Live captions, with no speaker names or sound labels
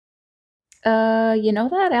You know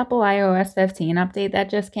that Apple iOS 15 update that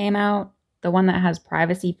just came out? The one that has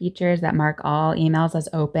privacy features that mark all emails as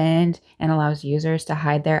opened and allows users to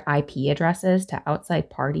hide their IP addresses to outside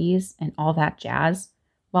parties and all that jazz?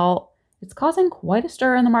 Well, it's causing quite a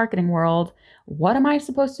stir in the marketing world. What am I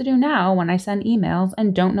supposed to do now when I send emails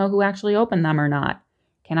and don't know who actually opened them or not?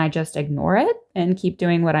 Can I just ignore it and keep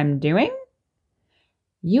doing what I'm doing?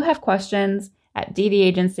 You have questions. At DD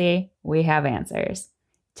Agency, we have answers.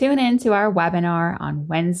 Tune in to our webinar on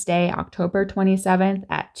Wednesday, October 27th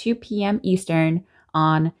at 2 p.m. Eastern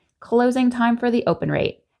on Closing Time for the Open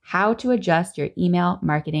Rate, How to Adjust Your Email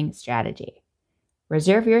Marketing Strategy.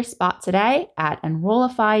 Reserve your spot today at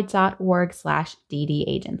enrollify.org/DD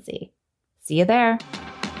Agency. See you there.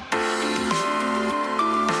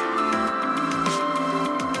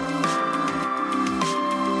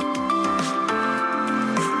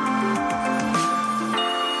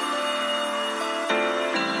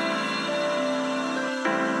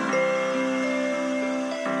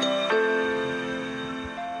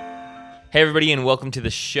 Hey everybody, and welcome to the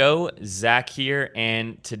show. Zach here,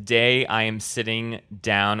 and today I am sitting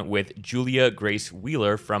down with Julia Grace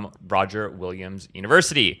Wheeler from Roger Williams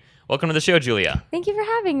University. Welcome to the show, Julia. Thank you for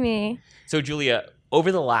having me. So Julia,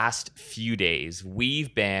 over the last few days,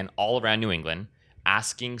 we've been all around New England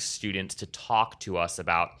asking students to talk to us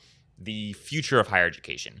about the future of higher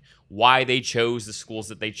education, why they chose the schools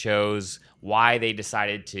that they chose, why they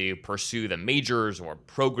decided to pursue the majors or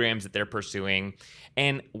programs that they're pursuing.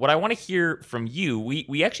 And what I want to hear from you,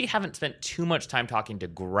 we actually haven't spent too much time talking to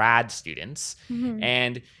grad students,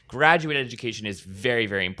 and graduate education is very,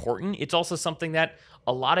 very important. It's also something that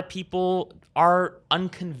a lot of people are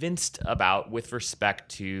unconvinced about with respect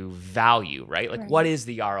to value, right? Like, what is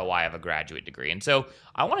the ROI of a graduate degree? And so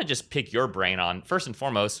I want to just pick your brain on, first and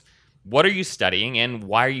foremost, what are you studying and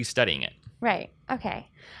why are you studying it? Right. Okay.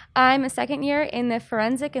 I'm a second year in the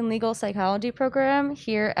Forensic and Legal Psychology program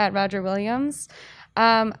here at Roger Williams.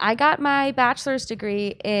 I got my bachelor's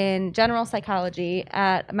degree in general psychology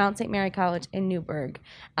at Mount St. Mary College in Newburgh,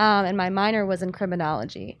 and my minor was in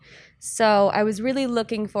criminology. So I was really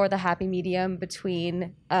looking for the happy medium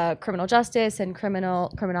between criminal justice and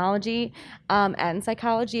criminology and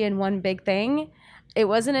psychology in one big thing. It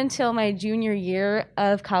wasn't until my junior year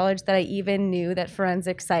of college that I even knew that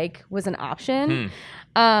forensic psych was an option.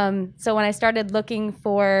 So when I started looking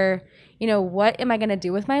for, what am I going to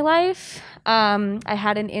do with my life? I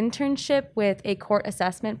had an internship with a court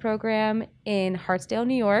assessment program in Hartsdale,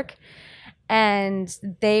 New York. And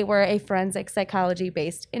they were a forensic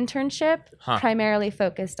psychology-based internship, primarily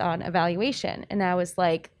focused on evaluation. And I was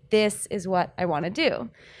like, this is what I want to do.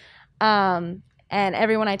 And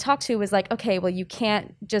everyone I talked to was like, okay, well, you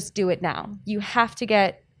can't just do it now. You have to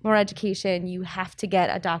get more education. You have to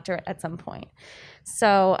get a doctorate at some point.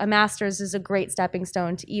 So a master's is a great stepping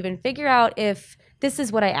stone to even figure out if this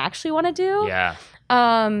is what I actually want to do. Yeah.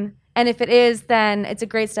 And if it is, then it's a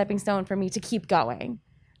great stepping stone for me to keep going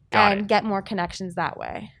and get more connections that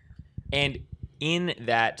way. And in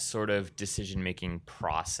that sort of decision-making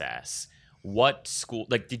process, what school,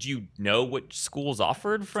 did you know what schools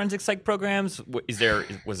offered forensic psych programs? Was there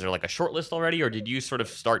like a short list already, or did you sort of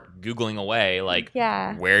start Googling away,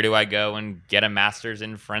 where do I go and get a master's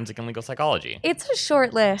in forensic and legal psychology? It's a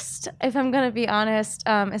short list, if I'm going to be honest,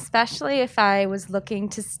 especially if I was looking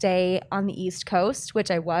to stay on the East Coast, which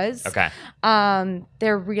I was. Okay.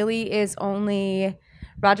 There really is only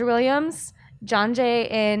Roger Williams, John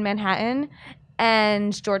Jay in Manhattan,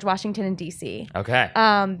 and George Washington in D.C. Okay.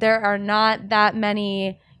 There are not that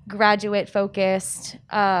many graduate-focused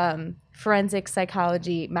forensic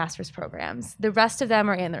psychology master's programs. The rest of them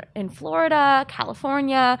are in Florida,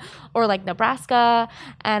 California, or like Nebraska,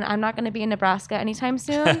 and I'm not going to be in Nebraska anytime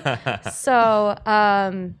soon. So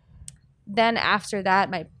then after that,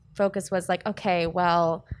 my focus was like, okay,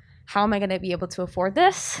 well, how am I going to be able to afford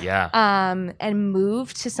this? Yeah. And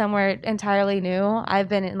move to somewhere entirely new. I've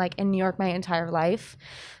been in New York my entire life.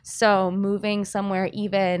 So moving somewhere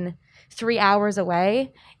even 3 hours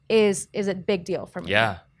away is a big deal for me.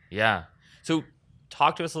 Yeah. Yeah. So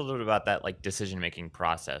talk to us a little bit about that decision-making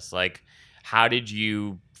process. How did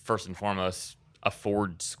you first and foremost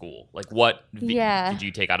afford school? Did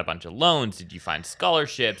you take out a bunch of loans? Did you find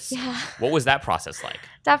scholarships? Yeah. What was that process like?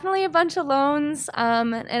 Definitely a bunch of loans.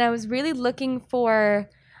 And I was really looking for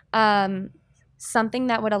something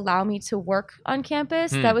that would allow me to work on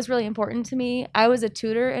campus. That was really important to me. I was a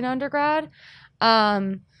tutor in undergrad.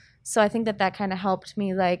 So I think that kind of helped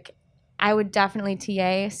me I would definitely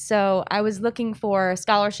TA. So I was looking for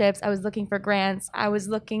scholarships. I was looking for grants. I was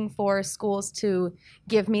looking for schools to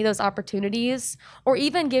give me those opportunities or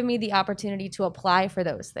even give me the opportunity to apply for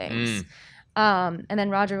those things. And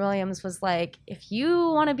then Roger Williams was like, if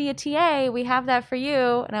you want to be a TA, we have that for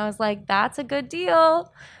you. And I was like, that's a good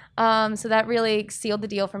deal. So that really sealed the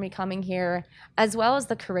deal for me coming here, as well as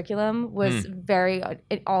the curriculum was very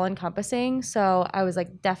all-encompassing. So I was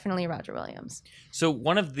like, definitely Roger Williams. So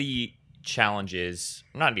one of the challenges,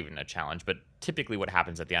 not even a challenge, but typically what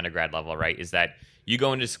happens at the undergrad level, right, is that you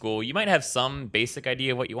go into school, you might have some basic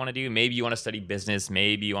idea of what you want to do. Maybe you want to study business,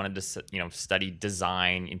 maybe you want to, study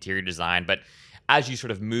design, interior design, but as you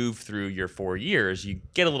sort of move through your 4 years, you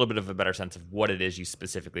get a little bit of a better sense of what it is you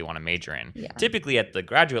specifically want to major in. Yeah. Typically at the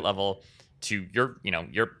graduate level, to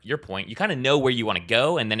your point, you kind of know where you want to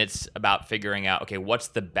go, and then it's about figuring out, okay, what's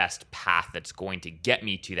the best path that's going to get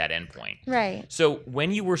me to that endpoint. Right. So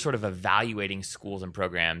when you were sort of evaluating schools and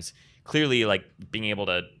programs, clearly like being able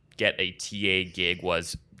to get a TA gig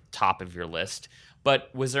was top of your list. But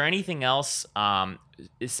was there anything else,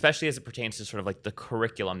 especially as it pertains to sort of like the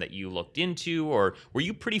curriculum that you looked into, or were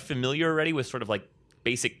you pretty familiar already with sort of like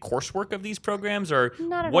basic coursework of these programs, or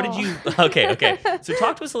Not at what all. did you? Okay. So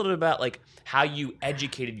talk to us a little bit about like how you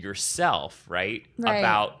educated yourself, right.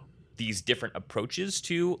 About these different approaches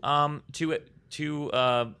to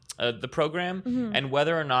the program, and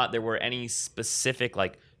whether or not there were any specific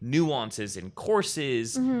like nuances in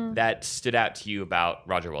courses that stood out to you about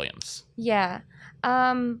Roger Williams. Yeah.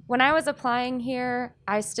 When I was applying here,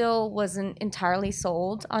 I still wasn't entirely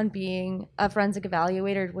sold on being a forensic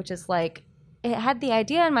evaluator, which is like, it had the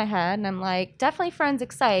idea in my head, and I'm like, definitely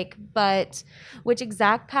forensic psych, but which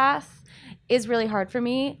exact path is really hard for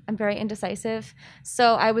me. I'm very indecisive.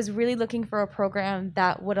 So I was really looking for a program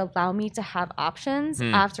that would allow me to have options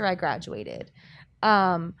after I graduated,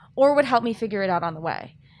 or would help me figure it out on the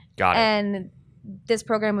way. Got it. And this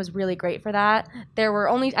program was really great for that. I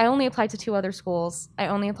only applied to 2 other schools. I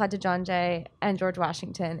only applied to John Jay and George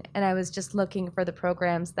Washington, and I was just looking for the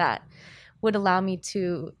programs that would allow me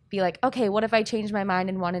to be like, okay, what if I changed my mind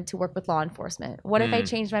and wanted to work with law enforcement? What if I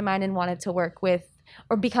changed my mind and wanted to work with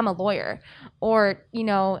or become a lawyer? Or,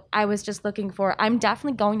 I was just looking for, I'm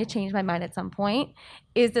definitely going to change my mind at some point.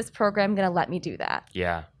 Is this program going to let me do that?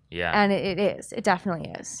 Yeah. And it is. It definitely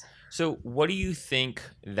is. So what do you think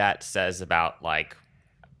that says about like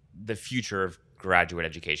the future of graduate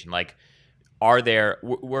education? Like, were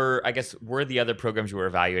the other programs you were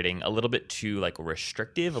evaluating a little bit too like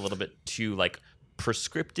restrictive, a little bit too like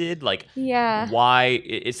prescripted? Like, yeah. Why?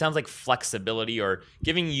 It sounds like flexibility or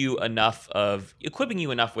equipping you enough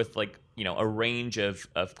with like, a range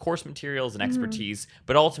of course materials and expertise,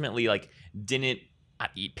 but ultimately like didn't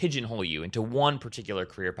pigeonhole you into one particular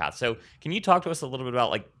career path. So can you talk to us a little bit about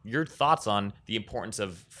like your thoughts on the importance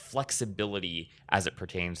of flexibility as it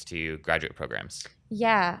pertains to graduate programs?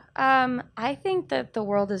 Yeah. I think that the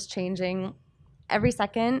world is changing every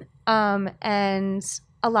second. And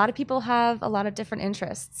a lot of people have a lot of different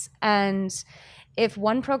interests. And if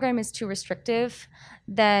one program is too restrictive,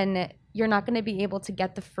 then you're not going to be able to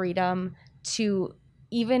get the freedom to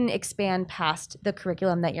even expand past the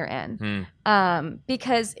curriculum that you're in.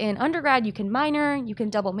 Because in undergrad, you can minor, you can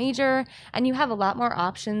double major, and you have a lot more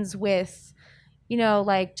options with,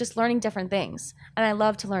 like just learning different things. And I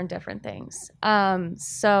love to learn different things.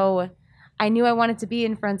 So I knew I wanted to be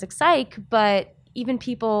in forensic psych, but even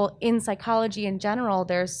people in psychology in general,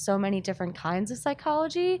 there's so many different kinds of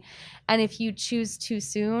psychology. And if you choose too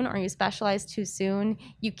soon or you specialize too soon,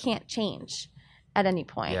 you can't change at any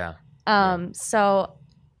point. So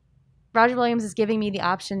Roger Williams is giving me the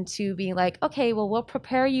option to be like, okay, well, we'll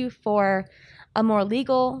prepare you for a more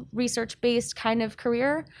legal, research-based kind of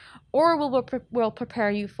career, or we'll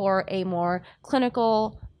prepare you for a more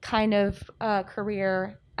clinical kind of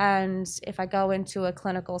career. And if I go into a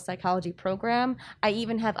clinical psychology program, I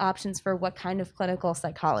even have options for what kind of clinical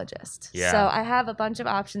psychologist. Yeah. So I have a bunch of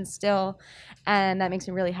options still, and that makes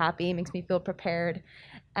me really happy. It makes me feel prepared,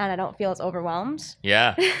 and I don't feel as overwhelmed.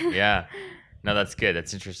 Yeah. No, that's good.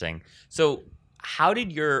 That's interesting. So how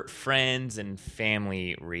did your friends and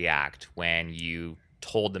family react when you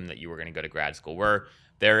told them that you were going to go to grad school? Were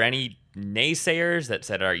there any naysayers that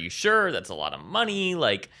said, are you sure? That's a lot of money.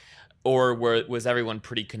 Or was everyone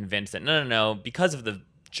pretty convinced that no, because of the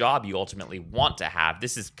job you ultimately want to have,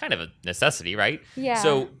 this is kind of a necessity, right? Yeah.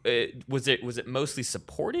 So was it mostly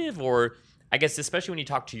supportive, or I guess especially when you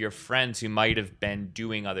talk to your friends who might have been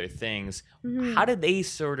doing other things, how did they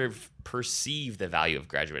sort of perceive the value of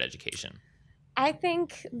graduate education? I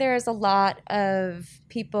think there's a lot of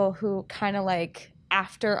people who kind of like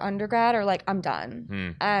after undergrad are like, I'm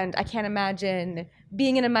done. And I can't imagine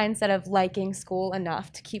being in a mindset of liking school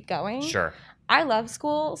enough to keep going. Sure. I love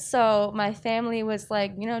school, so my family was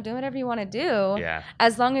like, do whatever you want to do, Yeah.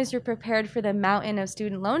 as long as you're prepared for the mountain of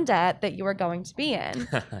student loan debt that you are going to be in.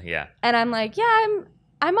 Yeah. And I'm like, yeah,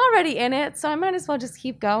 I'm already in it, so I might as well just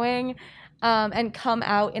keep going and come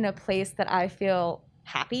out in a place that I feel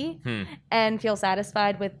happy and feel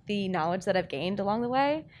satisfied with the knowledge that I've gained along the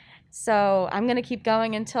way. So I'm going to keep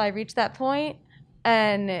going until I reach that point.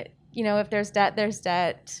 And, if there's debt, there's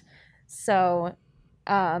debt. So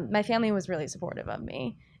my family was really supportive of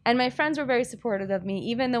me. And my friends were very supportive of me,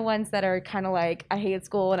 even the ones that are kind of like, I hate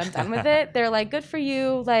school and I'm done with it. They're like, good for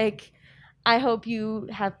you. Like, I hope you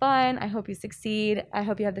have fun. I hope you succeed. I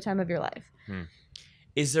hope you have the time of your life.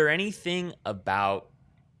 Is there anything about,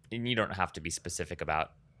 and you don't have to be specific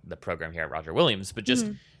about the program here at Roger Williams, but just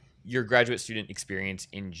your graduate student experience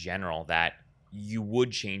in general that you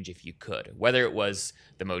would change if you could, whether it was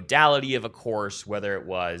the modality of a course, whether it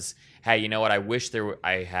was, hey, you know what, I wish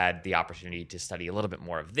I had the opportunity to study a little bit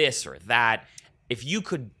more of this or that. If you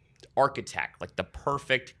could architect like the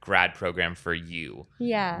perfect grad program for you,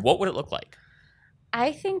 what would it look like?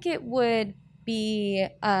 I think it would be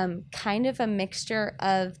kind of a mixture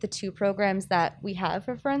of the two programs that we have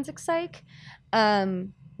for forensic psych.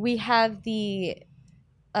 We have the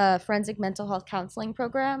forensic mental health counseling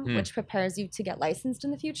program, which prepares you to get licensed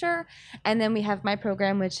in the future. And then we have my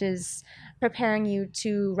program, which is preparing you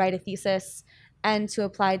to write a thesis and to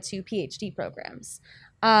apply to PhD programs.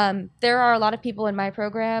 There are a lot of people in my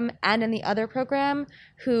program and in the other program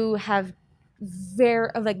who have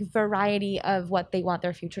variety of what they want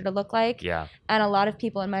their future to look like. Yeah. And a lot of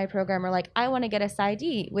people in my program are like, I want to get a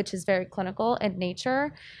PsyD, which is very clinical in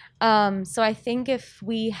nature. So I think if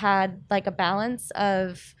we had like a balance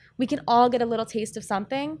of, we can all get a little taste of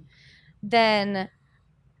something, then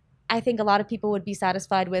I think a lot of people would be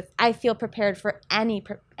satisfied with, I feel prepared for any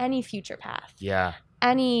future path. Yeah.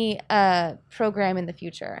 Any program in the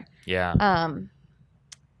future. Yeah.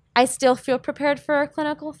 I still feel prepared for a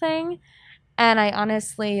clinical thing. And I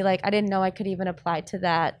honestly, I didn't know I could even apply to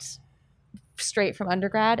that straight from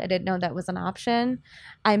undergrad. I didn't know that was an option.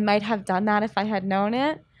 I might have done that if I had known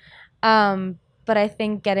it. But I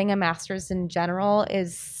think getting a master's in general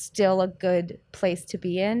is still a good place to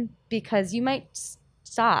be in because you might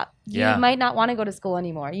stop. You might not want to go to school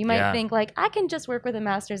anymore. You might think I can just work with a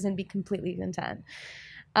master's and be completely content.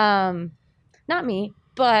 Not me,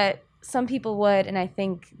 but some people would. And I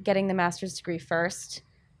think getting the master's degree first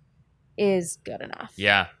is good enough.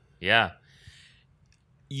 Yeah. Yeah.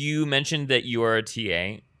 You mentioned that you are a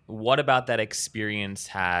TA. What about that experience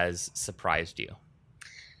has surprised you?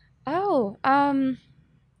 Oh, I don't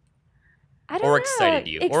know. Or excited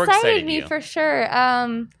you. Excited me for sure.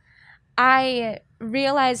 I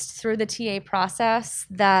realized through the TA process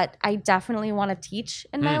that I definitely want to teach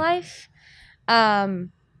in my life.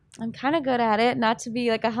 I'm kind of good at it, not to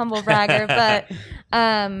be like a humble bragger, but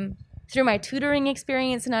through my tutoring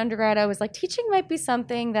experience in undergrad, I was like, teaching might be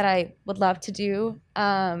something that I would love to do,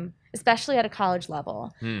 especially at a college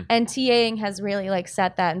level. And TAing has really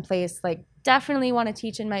set that in place. Definitely want to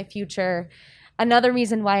teach in my future. Another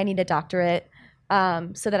reason why I need a doctorate,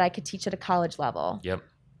 so that I could teach at a college level. Yep.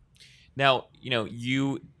 Now,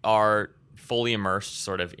 you are fully immersed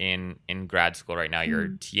sort of in grad school right now. You're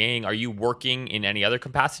TAing. Are you working in any other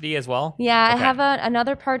capacity as well? Yeah, okay. I have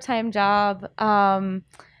another part-time job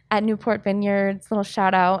at Newport Vineyards. Little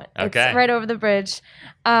shout out. Okay. It's right over the bridge.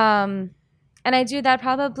 And I do that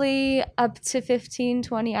probably up to 15,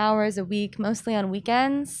 20 hours a week, mostly on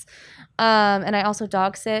weekends. And I also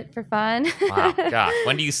dog sit for fun. Wow, gosh.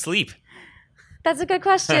 When do you sleep? That's a good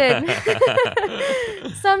question.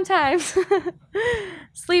 Sometimes.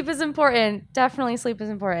 Sleep is important. Definitely sleep is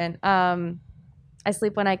important. I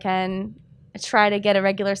sleep when I can. I try to get a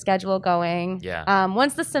regular schedule going. Yeah.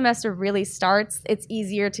 Once the semester really starts, it's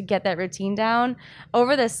easier to get that routine down.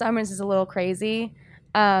 Over the summers is a little crazy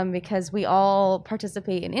because we all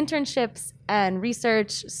participate in internships and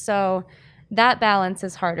research. So that balance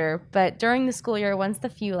is harder. But during the school year, once the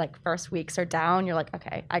few first weeks are down, you're like,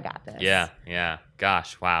 okay, I got this. Yeah. Yeah.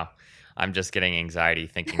 Gosh, wow. I'm just getting anxiety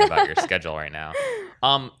thinking about your schedule right now.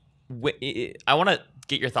 I want to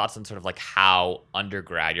get your thoughts on sort of how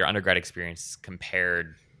your undergrad experience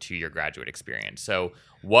compared to your graduate experience. So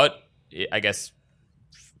I guess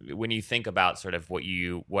when you think about sort of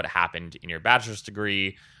what happened in your bachelor's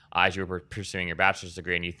degree as you were pursuing your bachelor's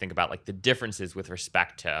degree, and you think about the differences with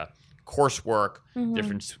respect to coursework,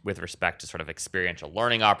 difference with respect to sort of experiential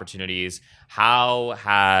learning opportunities, how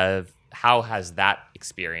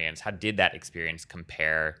did that experience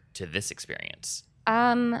compare to this experience?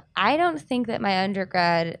 I don't think that my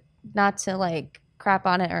undergrad, not to like crap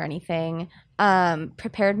on it or anything,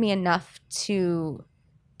 prepared me enough to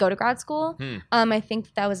go to grad school. I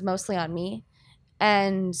think that was mostly on me.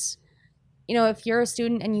 And if you're a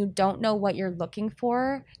student and you don't know what you're looking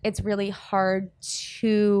for, it's really hard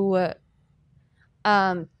to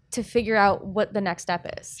figure out what the next step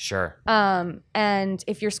is. Sure. And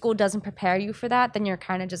if your school doesn't prepare you for that, then you're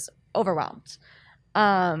kind of just overwhelmed.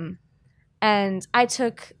 And I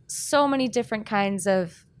took so many different kinds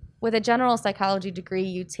of, with a general psychology degree,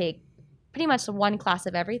 you take pretty much one class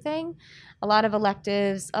of everything, a lot of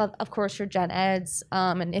electives, of course your gen eds,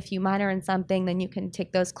 and if you minor in something, then you can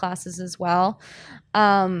take those classes as well.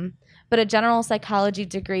 But a general psychology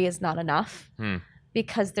degree is not enough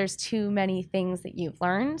because there's too many things that you've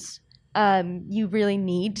learned. You really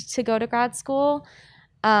need to go to grad school.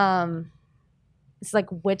 It's like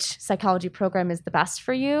which psychology program is the best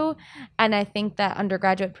for you. And I think that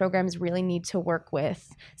undergraduate programs really need to work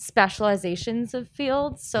with specializations of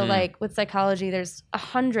fields. So like with psychology, there's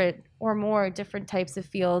 100 or more different types of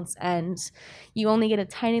fields and you only get a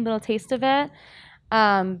tiny little taste of it.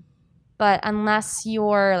 But unless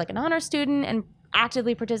you're like an honor student and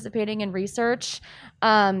actively participating in research,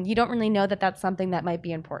 you don't really know that that's something that might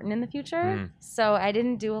be important in the future. So I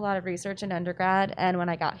didn't do a lot of research in undergrad. And when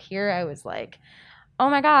I got here, I was like, oh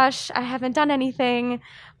my gosh, I haven't done anything.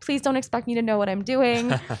 Please don't expect me to know what I'm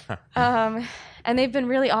doing. And they've been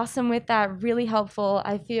really awesome with that, really helpful.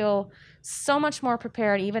 I feel so much more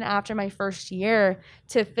prepared even after my first year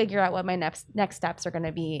to figure out what my next steps are going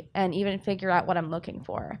to be and even figure out what I'm looking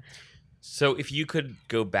for. So if you could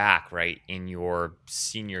go back, right, in your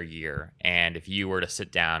senior year, and if you were to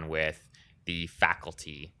sit down with the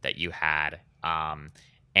faculty that you had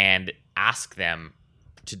and ask them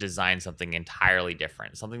to design something entirely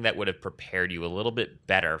different, something that would have prepared you a little bit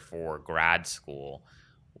better for grad school,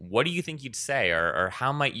 what do you think you'd say? Or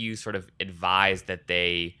how might you sort of advise that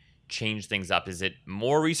they change things up? Is it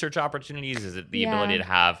more research opportunities? Is it the ability to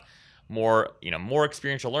have more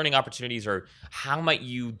experiential learning opportunities? Or how might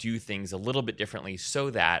you do things a little bit differently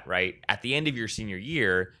so that, right, at the end of your senior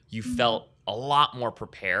year, you felt a lot more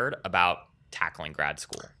prepared about tackling grad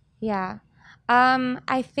school? Yeah.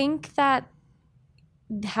 I think that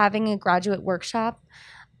having a graduate workshop,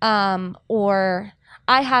 or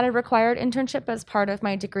I had a required internship as part of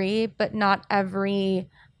my degree, but not every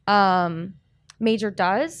major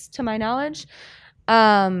does, to my knowledge.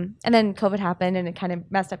 And then COVID happened and it kind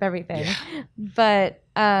of messed up everything. Yeah. But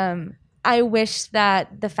I wish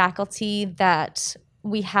that the faculty that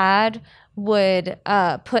we had would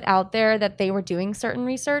put out there that they were doing certain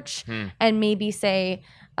research and maybe say,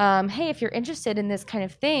 hey, if you're interested in this kind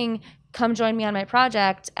of thing, come join me on my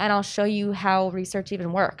project and I'll show you how research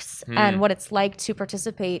even works and what it's like to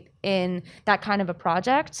participate in that kind of a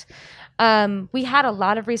project. We had a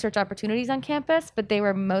lot of research opportunities on campus, but they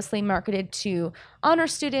were mostly marketed to honor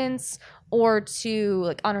students or to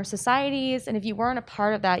like honor societies. And if you weren't a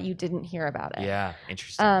part of that, you didn't hear about it. Yeah,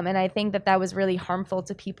 interesting. And I think that was really harmful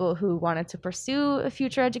to people who wanted to pursue a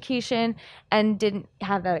future education and didn't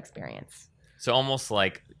have that experience. So almost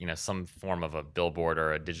like, some form of a billboard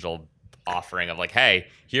or a digital offering of like, hey,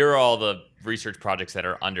 here are all the research projects that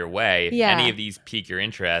are underway. If any of these pique your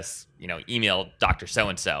interest, email Dr.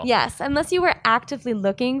 So-and-so. Yes, unless you were actively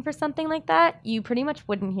looking for something like that, you pretty much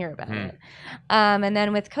wouldn't hear about it. And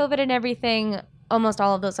then with COVID and everything, almost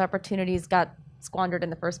all of those opportunities got squandered in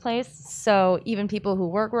the first place. So even people who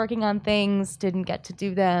were working on things didn't get to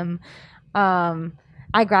do them.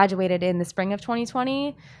 I graduated in the spring of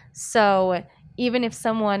 2020. So even if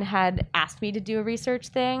someone had asked me to do a research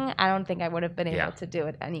thing, I don't think I would have been able to do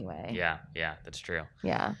it anyway. Yeah, that's true.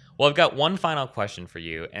 Yeah. Well, I've got one final question for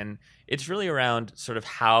you, and it's really around sort of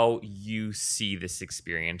how you see this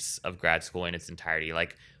experience of grad school in its entirety.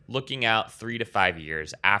 Like looking out 3 to 5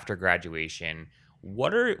 years after graduation,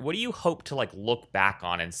 what do you hope to like look back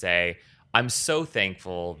on and say, I'm so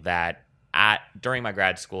thankful that during my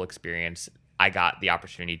grad school experience, I got the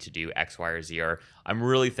opportunity to do X, Y, or Z, or I'm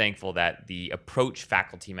really thankful that the approach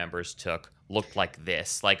faculty members took looked like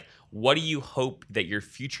this. Like, what do you hope that your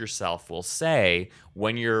future self will say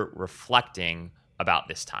when you're reflecting about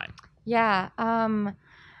this time? Yeah,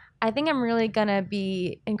 I think I'm really gonna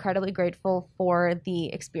be incredibly grateful for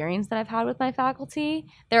the experience that I've had with my faculty.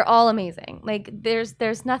 They're all amazing. Like,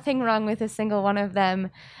 there's nothing wrong with a single one of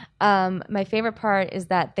them. My favorite part is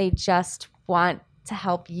that they just want to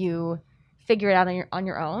help you figure it out on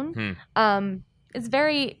your own. It's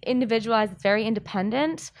very individualized. It's very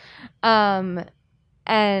independent.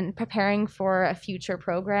 And preparing for a future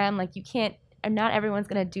program, like you can't not everyone's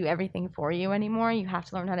going to do everything for you anymore. You have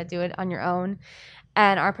to learn how to do it on your own.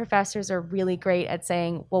 And our professors are really great at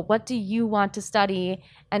saying, well, what do you want to study?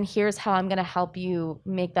 And here's how I'm going to help you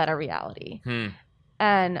make that a reality.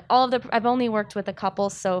 And I've only worked with a couple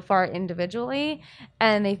so far individually,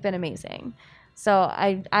 and they've been amazing. So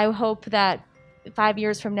I hope that 5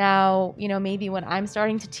 years from now, maybe when I'm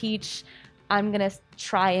starting to teach, I'm going to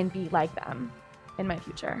try and be like them in my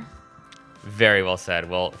future. Very well said.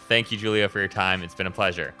 Well, thank you, Julia, for your time. It's been a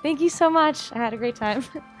pleasure. Thank you so much. I had a great time.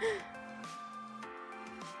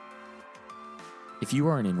 If you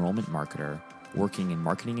are an enrollment marketer working in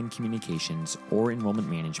marketing and communications or enrollment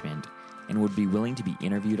management and would be willing to be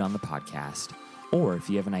interviewed on the podcast, or if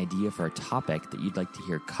you have an idea for a topic that you'd like to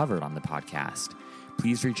hear covered on the podcast,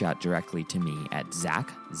 please reach out directly to me at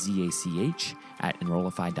Zach, Z-A-C-H,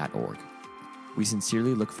 @Enrollify.org. We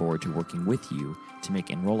sincerely look forward to working with you to make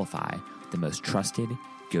Enrollify the most trusted,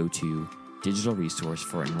 go-to digital resource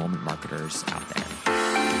for enrollment marketers out there.